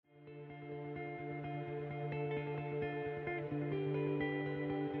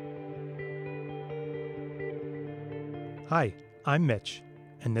Hi, I'm Mitch,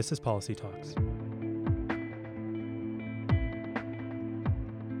 and this is Policy Talks.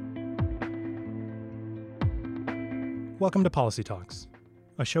 Welcome to Policy Talks,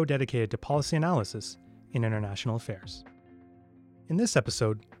 a show dedicated to policy analysis in international affairs. In this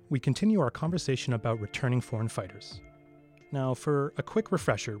episode, we continue our conversation about returning foreign fighters. Now, for a quick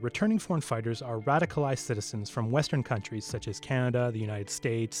refresher, returning foreign fighters are radicalized citizens from Western countries such as Canada, the United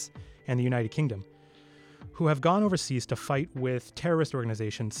States, and the United Kingdom, who have gone overseas to fight with terrorist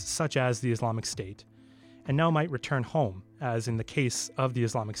organizations such as the Islamic State, and now might return home, as in the case of the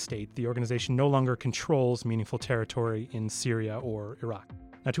Islamic State, the organization no longer controls meaningful territory in Syria or Iraq.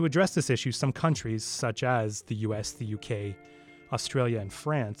 Now, to address this issue, some countries, such as the US, the UK, Australia, and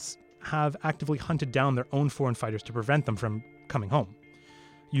France, have actively hunted down their own foreign fighters to prevent them from coming home,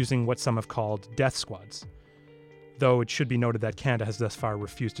 using what some have called death squads, though it should be noted that Canada has thus far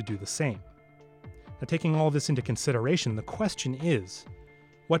refused to do the same. Now, taking all this into consideration, the question is,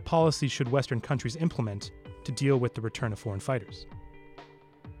 what policies should Western countries implement to deal with the return of foreign fighters?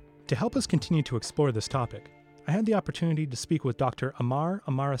 To help us continue to explore this topic, I had the opportunity to speak with Dr. Amar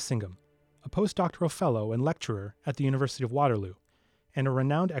Amarasingam, a postdoctoral fellow and lecturer at the University of Waterloo, and a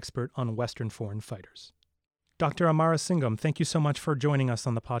renowned expert on Western foreign fighters. Dr. Amarasingam, thank you so much for joining us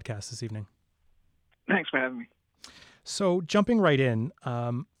on the podcast this evening. Thanks for having me. So, jumping right in,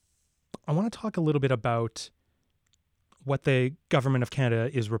 I want to talk a little bit about what the Government of Canada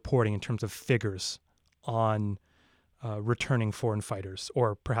is reporting in terms of figures on returning foreign fighters,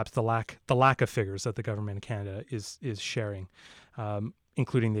 or perhaps the lack of figures that the Government of Canada is sharing,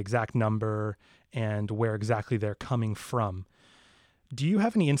 including the exact number and where exactly they're coming from. Do you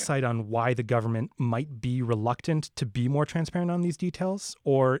have any insight on why the government might be reluctant to be more transparent on these details,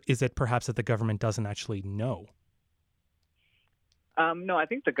 or is it perhaps that the government doesn't actually know? No, I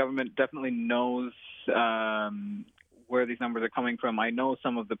think the government definitely knows where these numbers are coming from. I know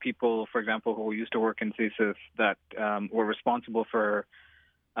some of the people, for example, who used to work in CSIS that were responsible for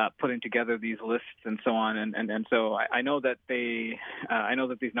putting together these lists and so on, and so I know that I know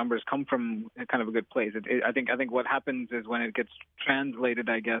that these numbers come from kind of a good place. I think what happens is when it gets translated,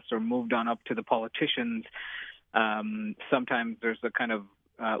 I guess, or moved on up to the politicians, sometimes there's a kind of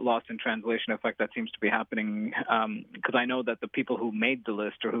lost in translation effect that seems to be happening, because I know that the people who made the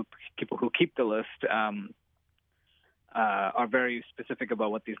list or people who keep the list are very specific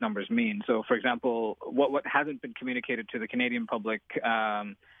about what these numbers mean. So, for example, what hasn't been communicated to the Canadian public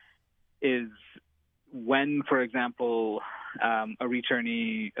is when, for example, a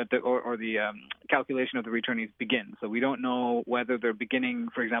returnee or the calculation of the returnees begins. So we don't know whether they're beginning,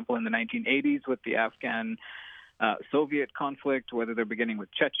 for example, in the 1980s with the Afghan Soviet conflict, whether they're beginning with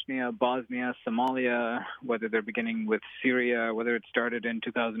Chechnya, Bosnia, Somalia, whether they're beginning with Syria, whether it started in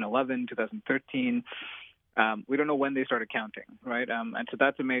 2011, 2013. We don't know when they started counting, right? And so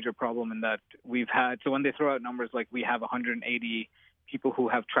that's a major problem in that so when they throw out numbers like we have 180 people who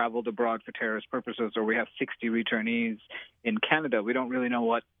have traveled abroad for terrorist purposes, or we have 60 returnees in Canada, we don't really know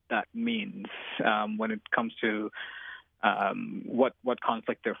what that means when it comes to what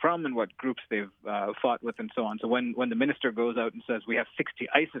conflict they're from and what groups they've fought with and so on. So when the minister goes out and says we have 60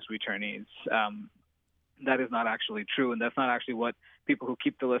 ISIS returnees, that is not actually true, and that's not actually what people who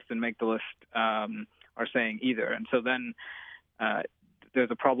keep the list and make the list are saying either. And so then there's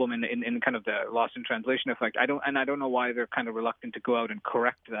a problem in kind of the lost in translation effect. I don't know why they're kind of reluctant to go out and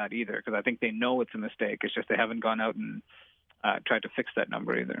correct that either, because I think they know it's a mistake. It's just they haven't gone out and tried to fix that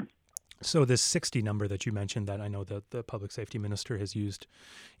number either. So this 60 number that you mentioned that I know that the public safety minister has used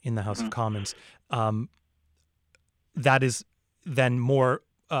in the House of Commons, that is then more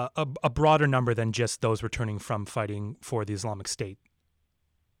a broader number than just those returning from fighting for the Islamic State.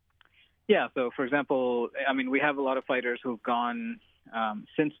 Yeah, so for example, I mean, we have a lot of fighters who've gone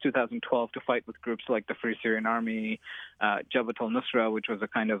since 2012 to fight with groups like the Free Syrian Army, Jabhat al-Nusra, which was a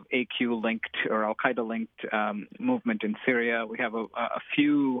kind of AQ-linked or al-Qaeda-linked movement in Syria. We have a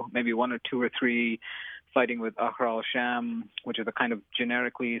few, maybe one or two or three, fighting with Ahrar al-Sham, which is a kind of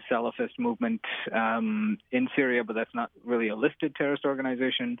generically Salafist movement in Syria, but that's not really a listed terrorist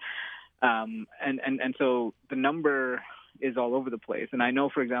organization. And so the number is all over the place. And I know,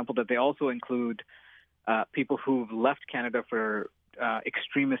 for example, that they also include people who've left Canada for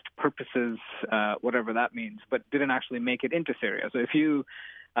extremist purposes, whatever that means, but didn't actually make it into Syria. So if you,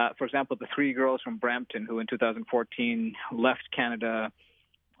 for example, the three girls from Brampton who in 2014 left Canada,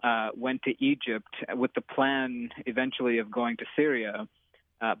 went to Egypt with the plan eventually of going to Syria,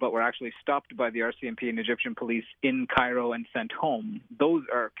 but were actually stopped by the RCMP and Egyptian police in Cairo and sent home, those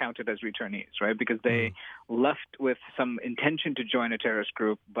are counted as returnees, right? Because they left with some intention to join a terrorist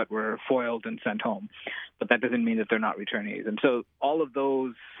group, but were foiled and sent home. But that doesn't mean that they're not returnees. And so all of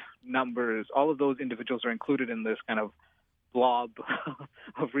those numbers, all of those individuals are included in this kind of blob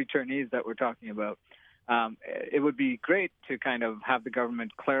of returnees that we're talking about. It would be great to kind of have the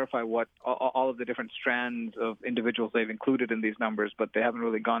government clarify what all of the different strands of individuals they've included in these numbers, but they haven't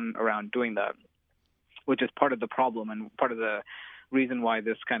really gone around doing that, which is part of the problem and part of the reason why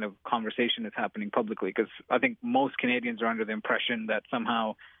this kind of conversation is happening publicly, because I think most Canadians are under the impression that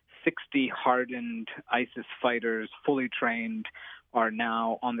somehow 60 hardened ISIS fighters, fully trained, are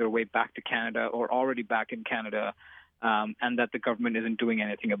now on their way back to Canada or already back in Canada, and that the government isn't doing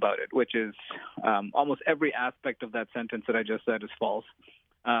anything about it, which is almost every aspect of that sentence that I just said is false.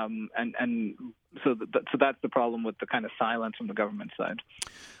 So that's the problem with the kind of silence from the government side.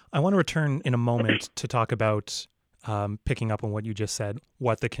 I want to return in a moment to talk about, picking up on what you just said,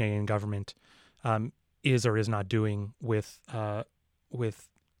 what the Canadian government is or is not doing with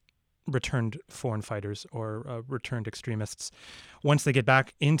returned foreign fighters or returned extremists once they get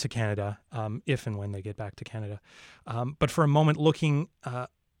back into Canada, if and when they get back to Canada. But for a moment, looking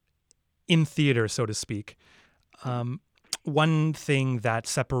in theater, so to speak, one thing that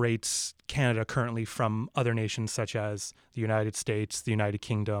separates Canada currently from other nations such as the United States, the United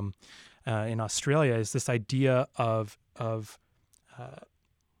Kingdom, in Australia is this idea of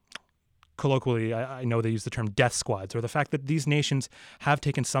colloquially, I know they use the term death squads, or the fact that these nations have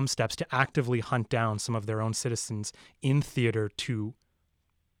taken some steps to actively hunt down some of their own citizens in theater to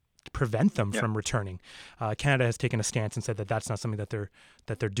prevent them from returning. Canada has taken a stance and said that that's not something that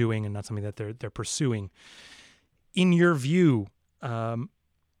they're doing and not something that they're pursuing. In your view,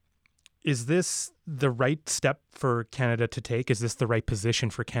 is this the right step for Canada to take? Is this the right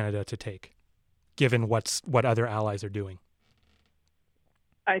position for Canada to take, given what other allies are doing?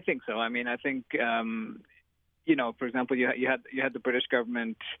 I think so. I mean, I think for example, you had the British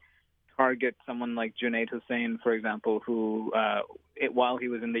government target someone like Junaid Hussain, for example, who while he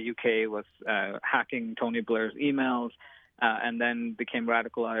was in the UK was hacking Tony Blair's emails, and then became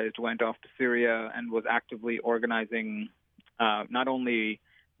radicalized, went off to Syria, and was actively organizing not only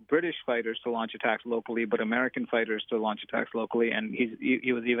British fighters to launch attacks locally, but American fighters to launch attacks locally. And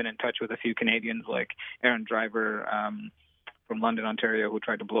he was even in touch with a few Canadians like Aaron Driver from London, Ontario, who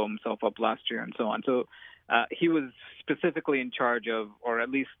tried to blow himself up last year and so on. So he was specifically in charge of, or at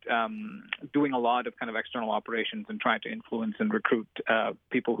least doing a lot of kind of external operations and trying to influence and recruit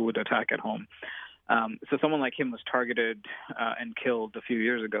people who would attack at home. So someone like him was targeted and killed a few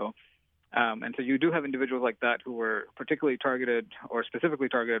years ago. And so you do have individuals like that who were particularly targeted or specifically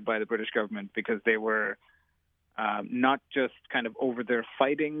targeted by the British government because they were not just kind of over there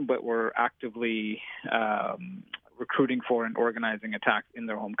fighting, but were actively recruiting for and organizing attacks in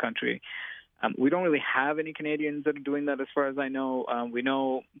their home country. We don't really have any Canadians that are doing that, as far as I know. We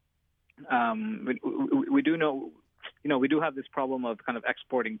know, we do know, we do have this problem of kind of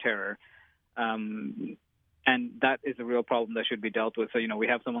exporting terror, and that is a real problem that should be dealt with. So, we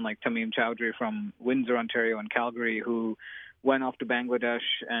have someone like Tamim Chowdhury from Windsor, Ontario, and Calgary, who went off to Bangladesh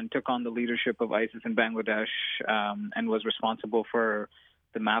and took on the leadership of ISIS in Bangladesh, and was responsible for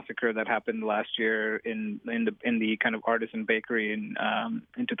the massacre that happened last year in the kind of artisan bakery in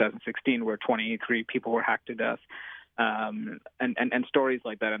 2016, where 23 people were hacked to death, and stories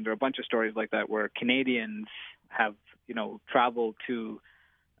like that. And there are a bunch of stories like that where Canadians have traveled to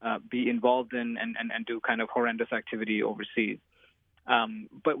be involved in and do kind of horrendous activity overseas.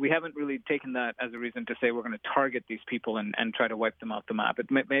 But we haven't really taken that as a reason to say we're going to target these people and try to wipe them off the map.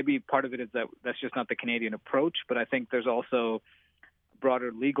 Maybe part of it is that that's just not the Canadian approach, but I think there's also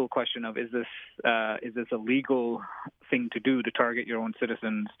broader legal question of is this a legal thing to do to target your own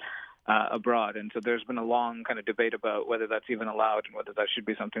citizens abroad? And so there's been a long kind of debate about whether that's even allowed and whether that should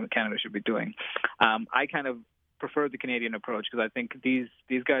be something that Canada should be doing. I kind of prefer the Canadian approach because I think these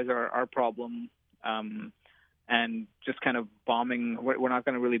guys are our problem, and just kind of bombing. We're not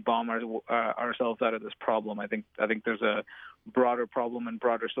going to really bomb ourselves out of this problem. I think there's a broader problem and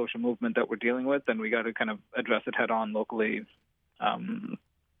broader social movement that we're dealing with, and we got to kind of address it head on locally.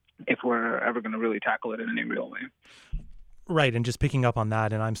 If we're ever going to really tackle it in any real way. Right, and just picking up on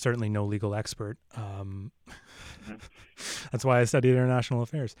that, and I'm certainly no legal expert. That's why I studied international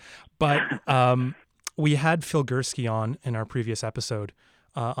affairs. But we had Phil Gursky on in our previous episode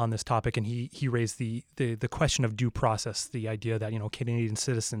on this topic, and he raised the question of due process, the idea that Canadian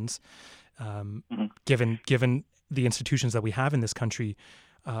citizens, given the institutions that we have in this country,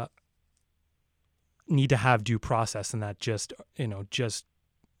 need to have due process, and that just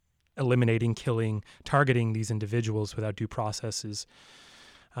eliminating, killing, targeting these individuals without due process is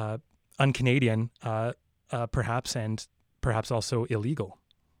un-Canadian, perhaps, and perhaps also illegal.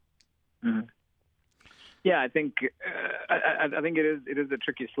 Mm-hmm. Yeah, I think it is a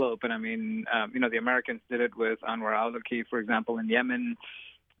tricky slope, and I mean, the Americans did it with Anwar al-Awlaki, for example, in Yemen,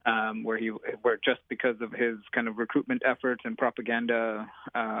 where just because of his kind of recruitment efforts and propaganda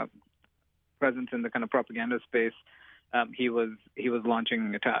presence in the kind of propaganda space, he was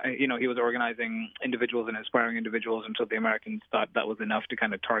launching he was organizing individuals and inspiring individuals until the Americans thought that was enough to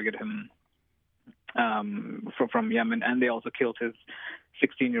kind of target him from Yemen, and they also killed his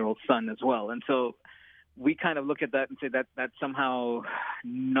 16-year-old son as well. And so we kind of look at that and say that that's somehow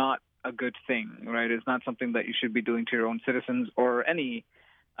not a good thing, right? It's not something that you should be doing to your own citizens or any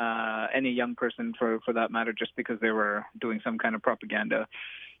young person for that matter, just because they were doing some kind of propaganda.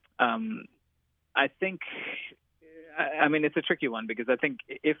 I think, I mean, it's a tricky one, because I think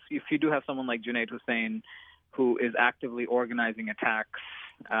if you do have someone like Junaid Hussain who is actively organizing attacks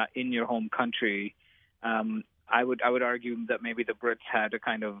in your home country, I would argue that maybe the Brits had a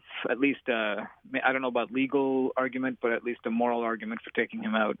kind of, at least I don't know about legal argument, but at least a moral argument for taking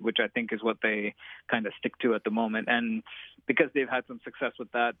him out, which I think is what they kind of stick to at the moment. And because they've had some success with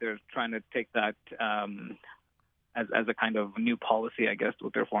that, they're trying to take that as a kind of new policy, I guess,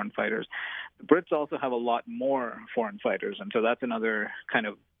 with their foreign fighters. The Brits also have a lot more foreign fighters, and so that's another kind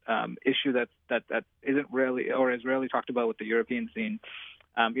of issue that isn't rarely or is rarely talked about with the European scene.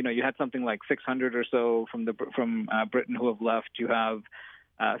 You had something like 600 or so from Britain who have left. You have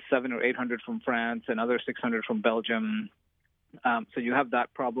 700 or 800 from France, another 600 from Belgium. So you have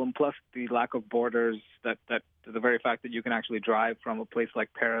that problem, plus the lack of borders. That the very fact that you can actually drive from a place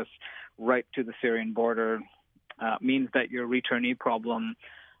like Paris right to the Syrian border means that your returnee problem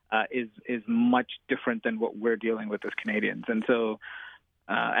is much different than what we're dealing with as Canadians. And so.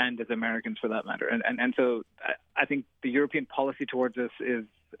 And as Americans, for that matter. And so I think the European policy towards us is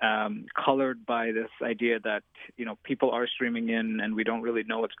colored by this idea that, people are streaming in and we don't really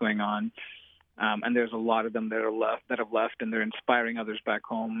know what's going on. And there's a lot of them that have left, and they're inspiring others back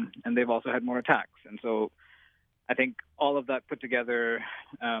home. And they've also had more attacks. And so I think all of that put together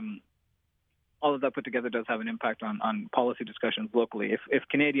does have an impact on policy discussions locally. If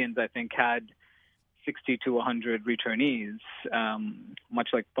Canadians, I think, had 60 to 100 returnees, much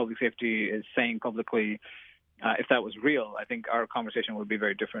like public safety is saying publicly, if that was real, I think our conversation would be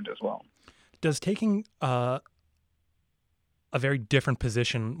very different as well. Does taking a very different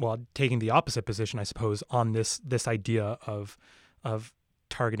position, taking the opposite position, I suppose, on this idea of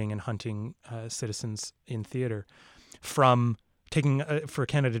targeting and hunting citizens in theater, from taking for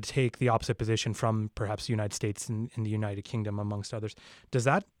Canada to take the opposite position from perhaps the United States and the United Kingdom, amongst others, does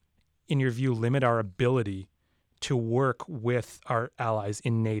that, in your view, limit our ability to work with our allies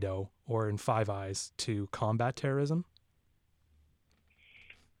in NATO or in Five Eyes to combat terrorism?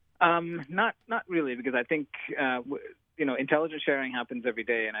 Not really, because I think intelligence sharing happens every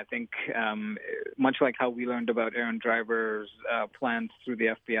day, and I think much like how we learned about Aaron Driver's plans through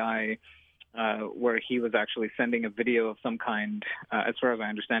the FBI, where he was actually sending a video of some kind, as far as I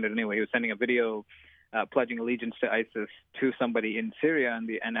understand it anyway, he was sending a video pledging allegiance to ISIS to somebody in Syria, and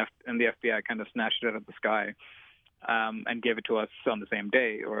the FBI kind of snatched it out of the sky and gave it to us on the same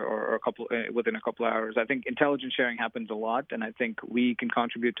day or within a couple of hours. I think intelligence sharing happens a lot, and I think we can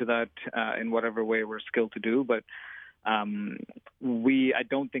contribute to that in whatever way we're skilled to do. But I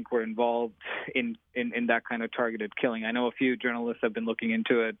don't think we're involved in that kind of targeted killing. I know a few journalists have been looking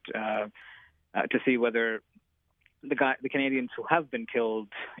into it to see whether the Canadians who have been killed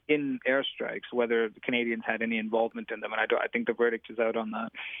in airstrikes, whether the Canadians had any involvement in them, and I think the verdict is out on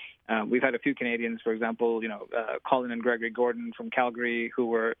that. We've had a few Canadians, for example, Colin and Gregory Gordon from Calgary, who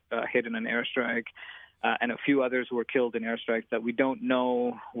were hit in an airstrike, and a few others who were killed in airstrikes that we don't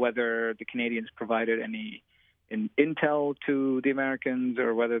know whether the Canadians provided any intel to the Americans,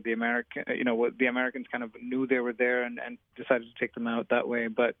 or whether the Americans kind of knew they were there and decided to take them out that way.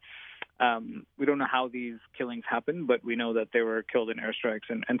 But we don't know how these killings happen, but we know that they were killed in airstrikes,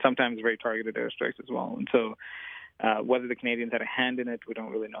 and sometimes very targeted airstrikes as well. And so whether the Canadians had a hand in it, we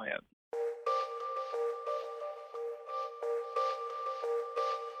don't really know yet.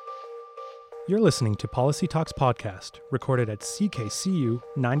 You're listening to Policy Talks Podcast, recorded at CKCU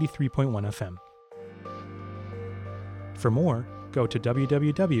 93.1 FM. For more, go to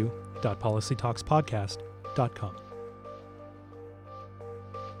www.policytalkspodcast.com.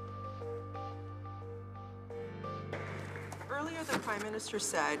 Earlier, the Prime Minister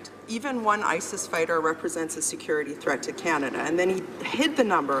said even one ISIS fighter represents a security threat to Canada, and then he hid the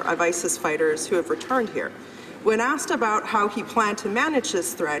number of ISIS fighters who have returned here. When asked about how he planned to manage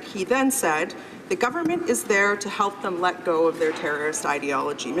this threat, he then said, "The government is there to help them let go of their terrorist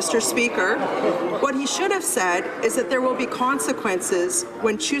ideology." Mr. Speaker, what he should have said is that there will be consequences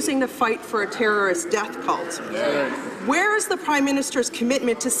when choosing to fight for a terrorist death cult. Where is the Prime Minister's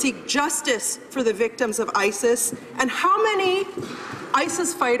commitment to seek justice for the victims of ISIS, and how many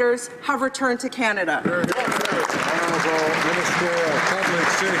ISIS fighters have returned to Canada? Honourable Minister of Public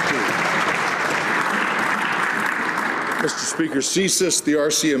Safety. Mr. Speaker, CSIS, the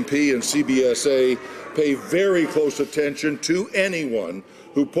RCMP, and CBSA pay very close attention to anyone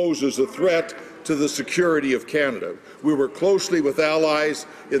who poses a threat to the security of Canada. We work closely with allies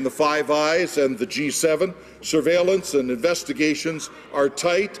in the Five Eyes and the G7. Surveillance and investigations are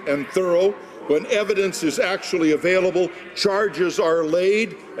tight and thorough. When evidence is actually available, charges are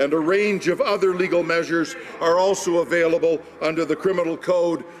laid, and a range of other legal measures are also available under the Criminal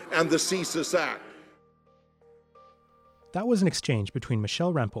Code and the CSIS Act. That was an exchange between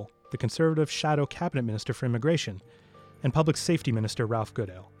Michelle Rempel, the Conservative Shadow Cabinet Minister for Immigration, and Public Safety Minister Ralph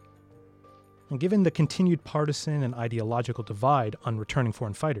Goodale. And given the continued partisan and ideological divide on returning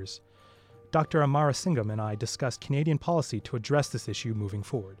foreign fighters, Dr. Amara Singham and I discussed Canadian policy to address this issue moving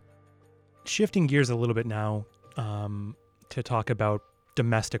forward. Shifting gears a little bit now to talk about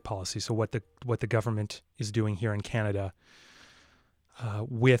domestic policy, so what the government is doing here in Canada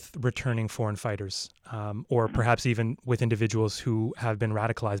with returning foreign fighters, or perhaps even with individuals who have been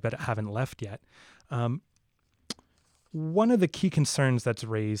radicalized but haven't left yet. One of the key concerns that's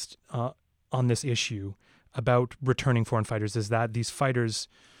raised on this issue about returning foreign fighters is that these fighters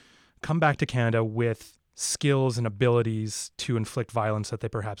come back to Canada with skills and abilities to inflict violence that they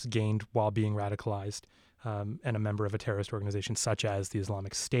perhaps gained while being radicalized and a member of a terrorist organization such as the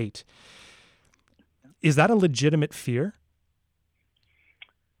Islamic State. Is that a legitimate fear?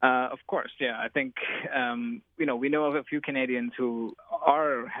 Of course, yeah. I think, we know of a few Canadians who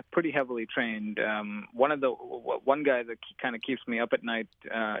are pretty heavily trained. One guy that kind of keeps me up at night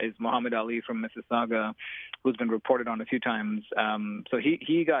is Muhammad Ali from Mississauga, who's been reported on a few times. So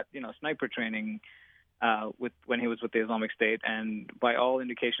he got, sniper training when he was with the Islamic State, and by all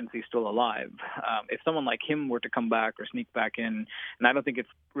indications, he's still alive. If someone like him were to come back or sneak back in, and I don't think it's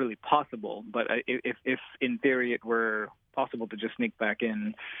really possible, but if in theory it were possible to just sneak back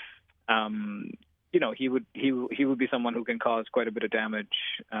in, he would be someone who can cause quite a bit of damage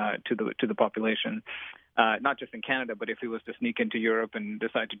to the population, not just in Canada, but if he was to sneak into Europe and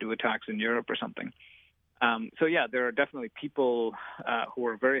decide to do attacks in Europe or something. So yeah, there are definitely people who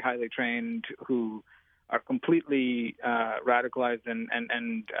are very highly trained who are completely radicalized and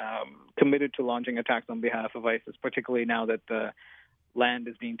committed to launching attacks on behalf of ISIS, particularly now that the land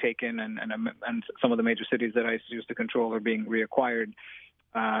is being taken and some of the major cities that ISIS used to control are being reacquired.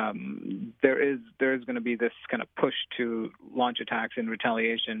 There is going to be this kind of push to launch attacks in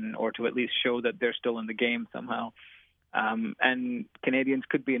retaliation, or to at least show that they're still in the game somehow. And Canadians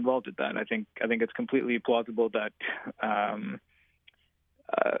could be involved with that. I think it's completely plausible that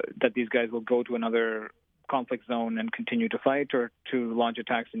that these guys will go to another conflict zone and continue to fight, or to launch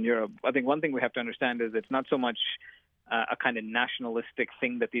attacks in Europe. I think one thing we have to understand is it's not so much a kind of nationalistic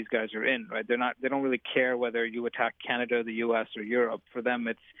thing that these guys are in, right? They don't really care whether you attack Canada, the U.S., or Europe. For them,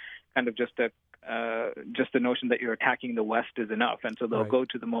 it's kind of just the notion that you're attacking the West is enough, and so they'll go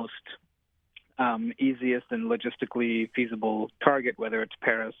to the most easiest and logistically feasible target, whether it's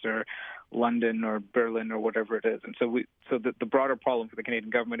Paris or London or Berlin or whatever it is. And so the broader problem for the Canadian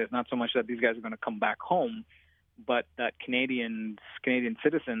government is not so much that these guys are going to come back home, but that Canadian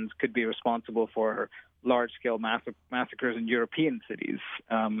citizens could be responsible for large-scale massacres in European cities,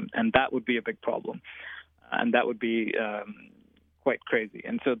 and that would be a big problem, and that would be quite crazy.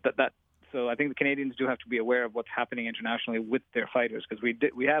 And so so I think the Canadians do have to be aware of what's happening internationally with their fighters, because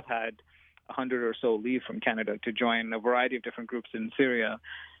we have had 100 or so leave from Canada to join a variety of different groups in Syria.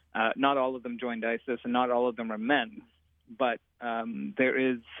 Not all of them joined ISIS, and not all of them are men, but there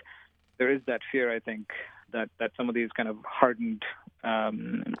is that fear, I think, that some of these kind of hardened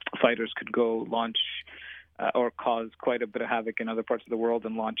fighters could go launch or cause quite a bit of havoc in other parts of the world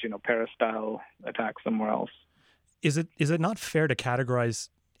and launch, Paris-style attacks somewhere else. Is it not fair to categorize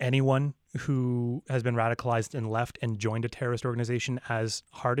anyone who has been radicalized and left and joined a terrorist organization as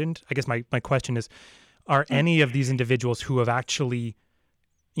hardened? I guess my question is, are any of these individuals who have actually,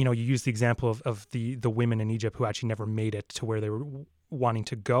 you use the example of the women in Egypt who actually never made it to where they were wanting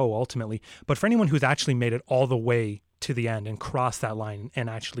to go ultimately, but for anyone who's actually made it all the way to the end and crossed that line and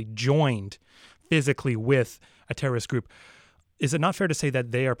actually joined physically with a terrorist group, is it not fair to say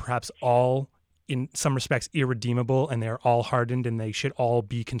that they are perhaps all, in some respects, irredeemable, and they're all hardened, and they should all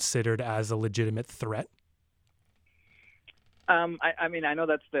be considered as a legitimate threat? I mean, I know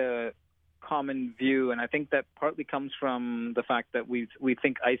that's the common view, and I think that partly comes from the fact that we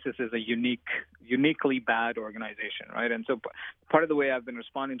think ISIS is a uniquely bad organization, right? And so part of the way I've been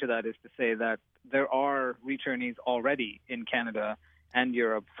responding to that is to say that there are returnees already in Canada and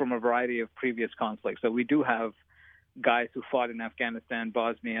Europe from a variety of previous conflicts. So we do have guys who fought in Afghanistan,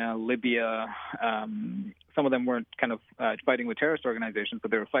 Bosnia, Libya. Some of them weren't kind of fighting with terrorist organizations,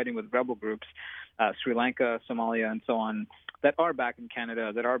 but they were fighting with rebel groups, Sri Lanka, Somalia, and so on, that are back in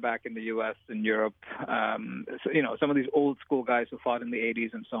Canada, that are back in the U.S. and Europe. So, some of these old school guys who fought in the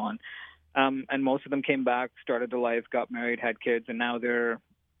 80s and so on. And most of them came back, started a life, got married, had kids, and now they're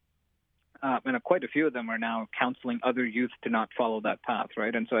and quite a few of them are now counseling other youth to not follow that path,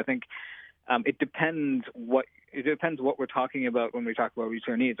 right? And so I think it depends what we're talking about when we talk about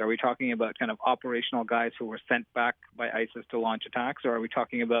returnees. Are we talking about kind of operational guys who were sent back by ISIS to launch attacks, or are we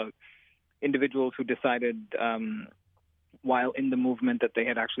talking about individuals who decided while in the movement that they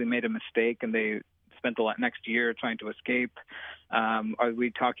had actually made a mistake and they spent the next year trying to escape? Are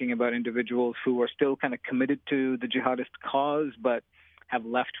we talking about individuals who are still kind of committed to the jihadist cause but have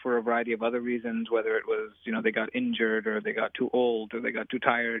left for a variety of other reasons, whether it was, they got injured or they got too old or they got too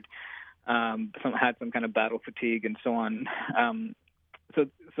tired, had some kind of battle fatigue and so on.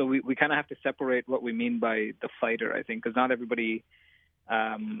 So we kind of have to separate what we mean by the fighter, I think, because not everybody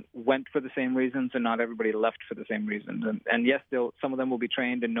went for the same reasons and not everybody left for the same reasons. And yes, some of them will be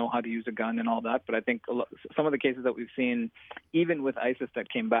trained and know how to use a gun and all that, but I think some of the cases that we've seen, even with ISIS that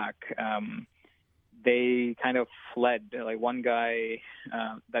came back, they kind of fled. Like one guy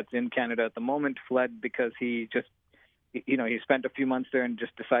that's in Canada at the moment fled because he just, he spent a few months there and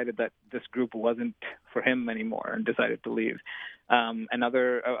just decided that this group wasn't for him anymore and decided to leave.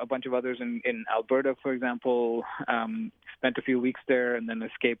 A bunch of others in Alberta, for example, spent a few weeks there and then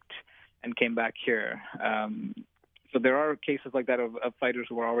escaped and came back here. So there are cases like that of fighters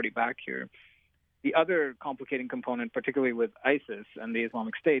who are already back here. The other complicating component, particularly with ISIS and the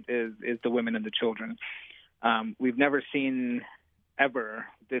Islamic State, is the women and the children. We've never seen ever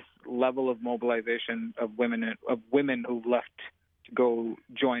this level of mobilization of women who've left to go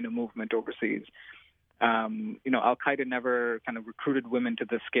join a movement overseas. Al-Qaeda never kind of recruited women to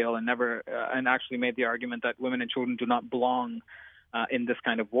this scale and actually made the argument that women and children do not belong in this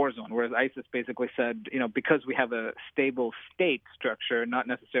kind of war zone, whereas ISIS basically said, because we have a stable state structure, not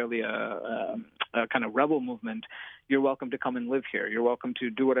necessarily a kind of rebel movement, you're welcome to come and live here. You're welcome to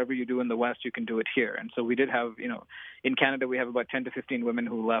do whatever you do in the West, you can do it here. And so we did have, in Canada, we have about 10 to 15 women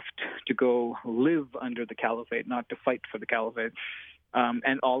who left to go live under the caliphate, not to fight for the caliphate.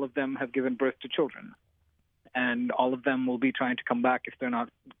 And all of them have given birth to children. And all of them will be trying to come back if they're not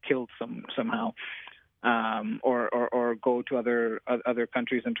killed somehow. Or go to other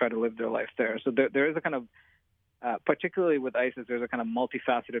countries and try to live their life there. So there is a kind of, particularly with ISIS, there's a kind of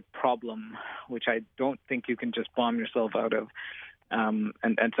multifaceted problem, which I don't think you can just bomb yourself out of.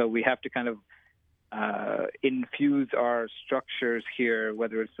 And so we have to kind of infuse our structures here,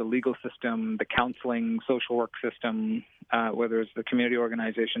 whether it's the legal system, the counseling, social work system, whether it's the community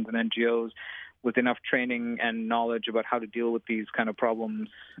organizations and NGOs, with enough training and knowledge about how to deal with these kind of problems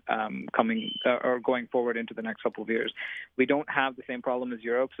going forward into the next couple of years. We don't have the same problem as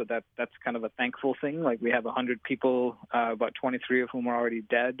Europe, so that's kind of a thankful thing. Like we have 100 people, about 23 of whom are already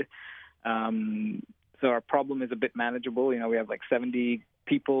dead. So our problem is a bit manageable. We have like 70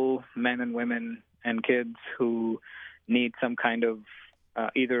 people, men and women and kids, who need some kind of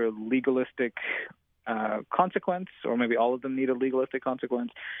either legalistic consequence, or maybe all of them need a legalistic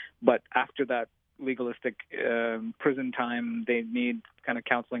consequence. But after that legalistic prison time, they need kind of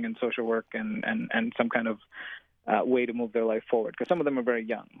counseling and social work and some kind of way to move their life forward. Because some of them are very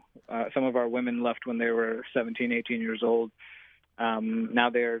young. Some of our women left when they were 17, 18 years old. Now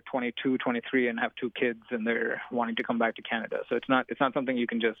they're 22, 23 and have 2 kids, and they're wanting to come back to Canada. So it's not something you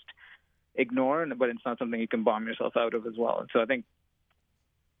can just ignore, but it's not something you can bomb yourself out of as well. And so I think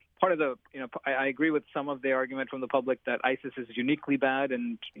part of the, I agree with some of the argument from the public that ISIS is uniquely bad.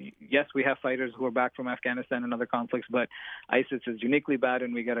 And yes, we have fighters who are back from Afghanistan and other conflicts, but ISIS is uniquely bad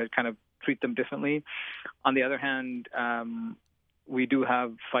and we got to kind of treat them differently. On the other hand, we do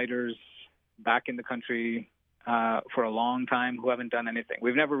have fighters back in the country for a long time who haven't done anything.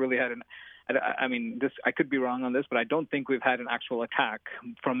 We've never really had I could be wrong on this, but I don't think we've had an actual attack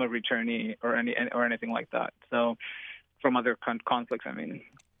from a returnee or anything like that. So from other conflicts,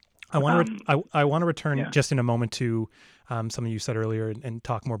 I want to return just in a moment to something you said earlier and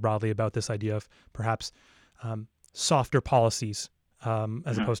talk more broadly about this idea of perhaps softer policies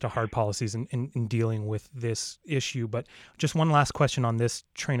as opposed to hard policies in dealing with this issue. But just one last question on this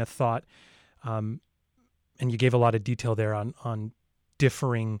train of thought. you gave a lot of detail there on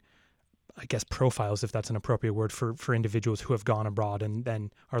differing, I guess, profiles, if that's an appropriate word, for individuals who have gone abroad and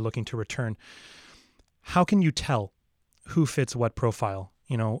then are looking to return. How can you tell who fits what profile?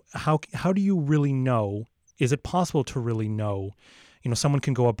 How do you really know? Is it possible to really know? Someone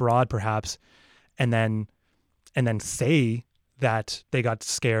can go abroad perhaps and then say that they got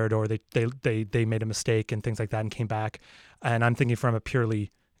scared or they made a mistake and things like that and came back. And I'm thinking from a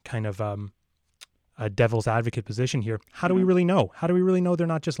purely kind of a devil's advocate position here. How do we really know? How do we really know they're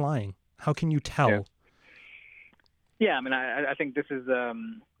not just lying? How can you tell? Yeah, I mean, I think this is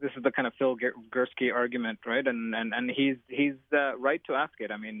the kind of Phil Gursky argument, right? And he's right to ask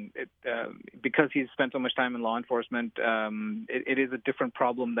it. I mean, because he's spent so much time in law enforcement, it is a different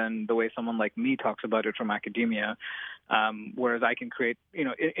problem than the way someone like me talks about it from academia. Whereas I can create,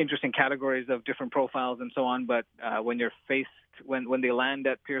 interesting categories of different profiles and so on. But when you're faced, when they land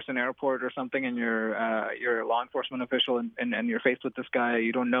at Pearson Airport or something, and you're a law enforcement official, and you're faced with this guy,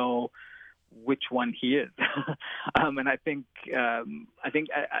 you don't know which one he is. And I think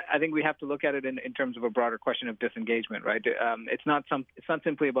we have to look at it in terms of a broader question of disengagement, right? It's not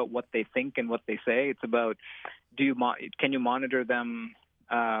simply about what they think and what they say. It's about can you monitor them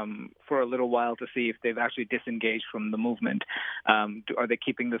for a little while to see if they've actually disengaged from the movement? Are they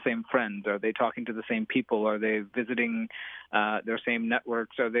keeping the same friends? Are they talking to the same people? Are they visiting their same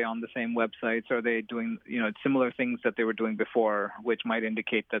networks? Are they on the same websites? Are they doing similar things that they were doing before, which might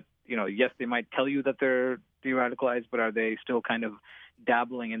indicate that yes, they might tell you that they're de-radicalized, but are they still kind of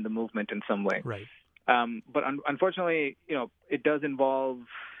dabbling in the movement in some way? Right. But unfortunately, it does involve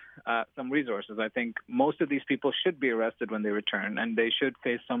some resources. I think most of these people should be arrested when they return, and they should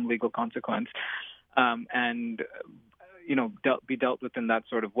face some legal consequence, and be dealt with in that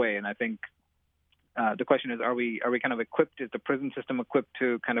sort of way. And I think the question is, are we kind of equipped? Is the prison system equipped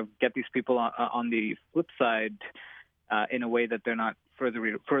to kind of get these people on the flip side in a way that they're not further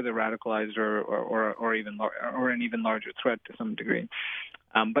radicalized or an even larger threat to some degree?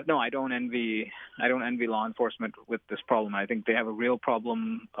 But no, I don't envy law enforcement with this problem. I think they have a real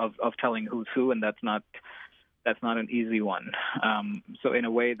problem of telling who's who, and that's not an easy one. So in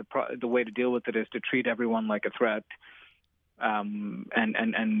a way, the way to deal with it is to treat everyone like a threat,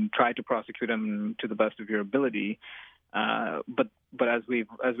 and try to prosecute them to the best of your ability. But as we've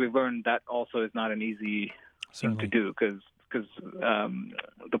learned, that also is not an easy thing to do, because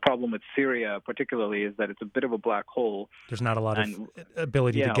the problem with Syria particularly is that it's a bit of a black hole. There's not a lot of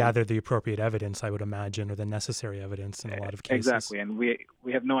ability to gather the appropriate evidence, I would imagine, or the necessary evidence in a lot of cases. Exactly, and we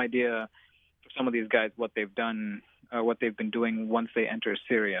have no idea for some of these guys what they've done, what they've been doing once they enter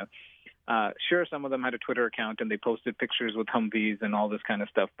Syria. Sure, some of them had a Twitter account and they posted pictures with Humvees and all this kind of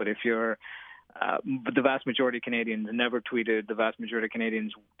stuff, but but the vast majority of Canadians never tweeted. The vast majority of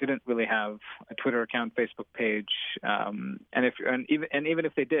Canadians didn't really have a Twitter account, Facebook page, and even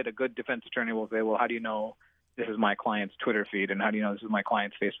if they did, a good defense attorney will say, "Well, how do you know this is my client's Twitter feed, and how do you know this is my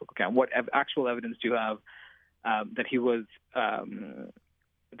client's Facebook account? What actual evidence do you have that he was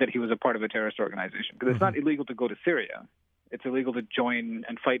a part of a terrorist organization? Because it's not illegal to go to Syria. It's illegal to join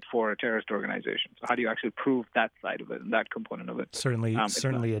and fight for a terrorist organization. So how do you actually prove that side of it and that component of it? Certainly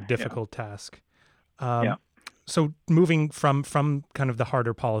a difficult task. So moving from kind of the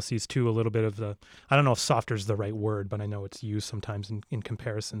harder policies to a little bit of the, I don't know if softer is the right word, but I know it's used sometimes in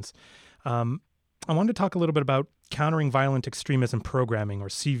comparisons. I wanted to talk a little bit about countering violent extremism programming, or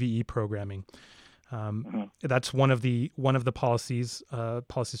CVE programming. That's one of the policy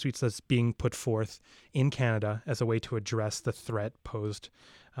suites that's being put forth in Canada as a way to address the threat posed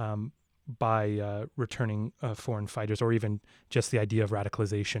by returning foreign fighters, or even just the idea of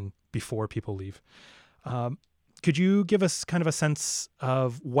radicalization before people leave. Could you give us kind of a sense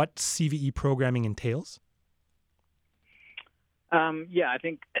of what CVE programming entails? I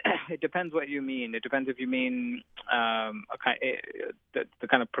think it depends what you mean. It depends if you mean the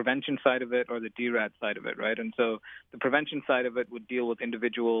kind of prevention side of it or the DRAD side of it, right? And so the prevention side of it would deal with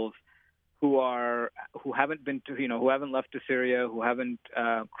individuals who haven't left to Syria, who haven't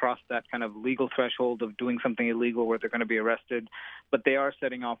crossed that kind of legal threshold of doing something illegal where they're going to be arrested, but they are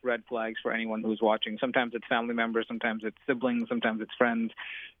setting off red flags for anyone who's watching. Sometimes it's family members, sometimes it's siblings, sometimes it's friends.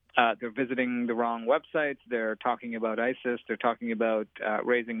 They're visiting the wrong websites. They're talking about ISIS. They're talking about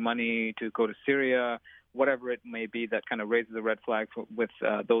raising money to go to Syria, whatever it may be that kind of raises a red flag with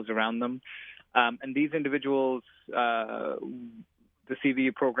those around them. And these individuals, the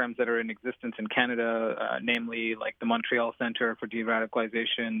CVE programs that are in existence in Canada, namely like the Montreal Centre for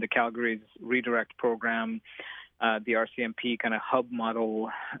De-Radicalization, the Calgary's Redirect program, the RCMP kind of hub model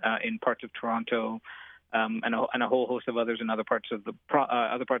in parts of Toronto, and a whole host of others in other parts of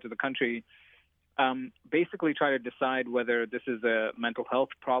the country, basically try to decide whether this is a mental health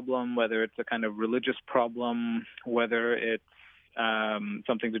problem, whether it's a kind of religious problem, whether it's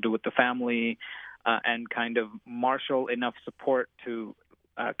something to do with the family, and kind of marshal enough support to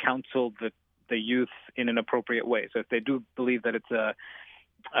counsel the youth in an appropriate way. So if they do believe that it's a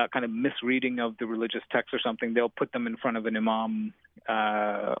kind of misreading of the religious text or something, they'll put them in front of an imam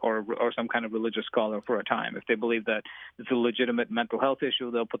or some kind of religious scholar for a time. If they believe that it's a legitimate mental health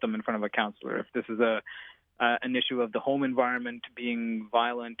issue, they'll put them in front of a counselor. If this is an issue of the home environment being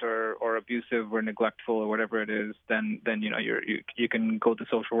violent or abusive or neglectful or whatever it is, then you can go the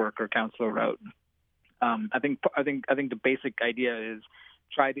social worker counselor route. I think the basic idea is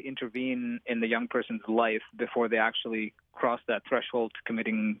try to intervene in the young person's life before they actually cross that threshold to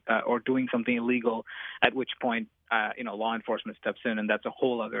committing or doing something illegal, at which point law enforcement steps in, and that's a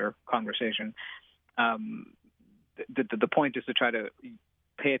whole other conversation. The point is to try to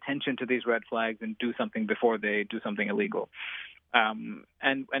pay attention to these red flags and do something before they do something illegal. And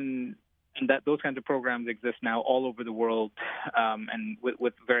that those kinds of programs exist now all over the world, and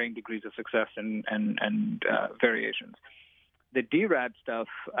with varying degrees of success and variations. The DRAD stuff,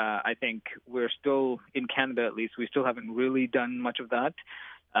 I think we're still, in Canada at least, we still haven't really done much of that.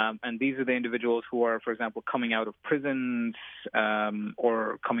 And these are the individuals who are, for example, coming out of prisons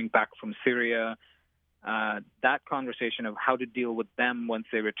or coming back from Syria. That conversation of how to deal with them once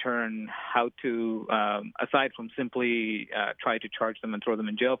they return, how to, aside from simply try to charge them and throw them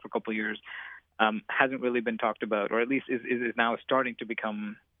in jail for a couple of years, hasn't really been talked about, or at least is now starting to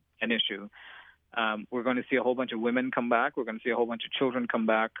become an issue. We're going to see a whole bunch of women come back. We're going to see a whole bunch of children come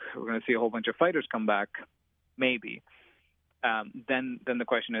back. We're going to see a whole bunch of fighters come back, maybe. Then the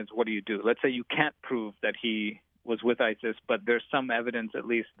question is, what do you do? Let's say you can't prove that he was with ISIS, but there's some evidence at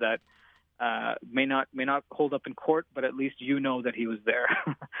least that may not hold up in court, but at least you know that he was there.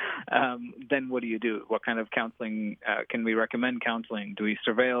 Then what do you do? What kind of counseling can we recommend? Counseling? Do we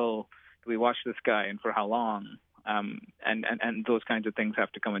surveil? Do we watch this guy, and for how long? And those kinds of things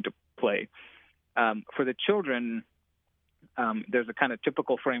have to come into play. For the children, there's a kind of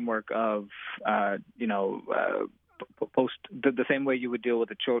typical framework of, post the same way you would deal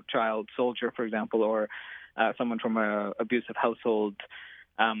with a child soldier, for example, or someone from an abusive household.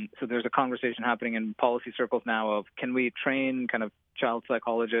 So there's a conversation happening in policy circles now of, can we train kind of child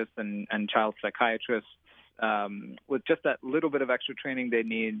psychologists and child psychiatrists with just that little bit of extra training they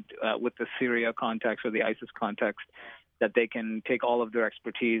need with the Syria context or the ISIS context, that they can take all of their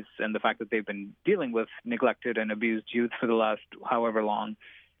expertise and the fact that they've been dealing with neglected and abused youth for the last however long,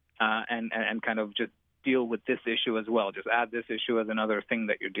 and kind of just deal with this issue as well. Just add this issue as another thing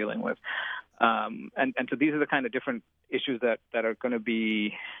that you're dealing with. And so these are the kind of different issues that are going to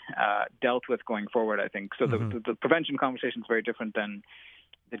be dealt with going forward, I think. So the prevention conversation is very different than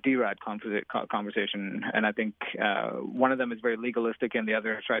the DRAD conversation, and I think one of them is very legalistic, and the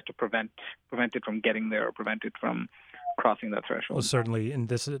other tries to prevent it from getting there or prevent it from crossing that threshold. Well, certainly, in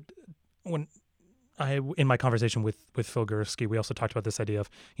this, in my conversation with Phil Gurski, we also talked about this idea of,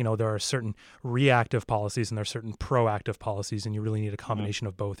 there are certain reactive policies and there are certain proactive policies, and you really need a combination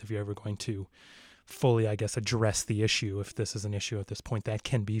of both if you're ever going to fully, I guess, address the issue. If this is an issue at this point that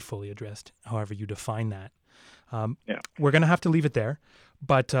can be fully addressed, however you define that. We're going to have to leave it there.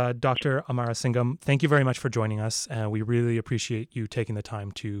 But Dr. Amarasingam, thank you very much for joining us. We really appreciate you taking the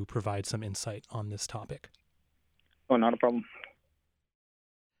time to provide some insight on this topic. Oh, not a problem.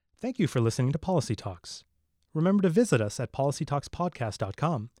 Thank you for listening to Policy Talks. Remember to visit us at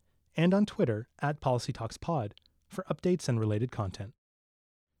policytalkspodcast.com and on Twitter @PolicyTalksPod for updates and related content.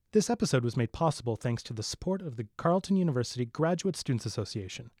 This episode was made possible thanks to the support of the Carleton University Graduate Students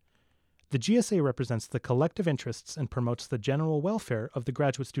Association. The GSA represents the collective interests and promotes the general welfare of the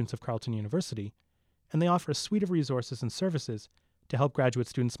graduate students of Carleton University, and they offer a suite of resources and services to help graduate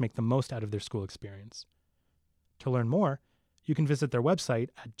students make the most out of their school experience. To learn more, you can visit their website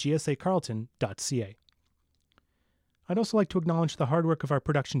at gsacarleton.ca. I'd also like to acknowledge the hard work of our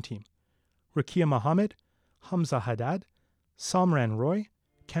production team: Rakia Mohammed, Hamza Haddad, Samran Roy,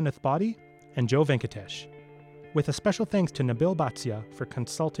 Kenneth Body, and Joe Venkatesh, with a special thanks to Nabil Batsia for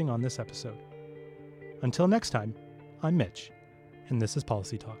consulting on this episode. Until next time, I'm Mitch, and this is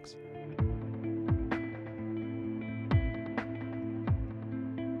Policy Talks.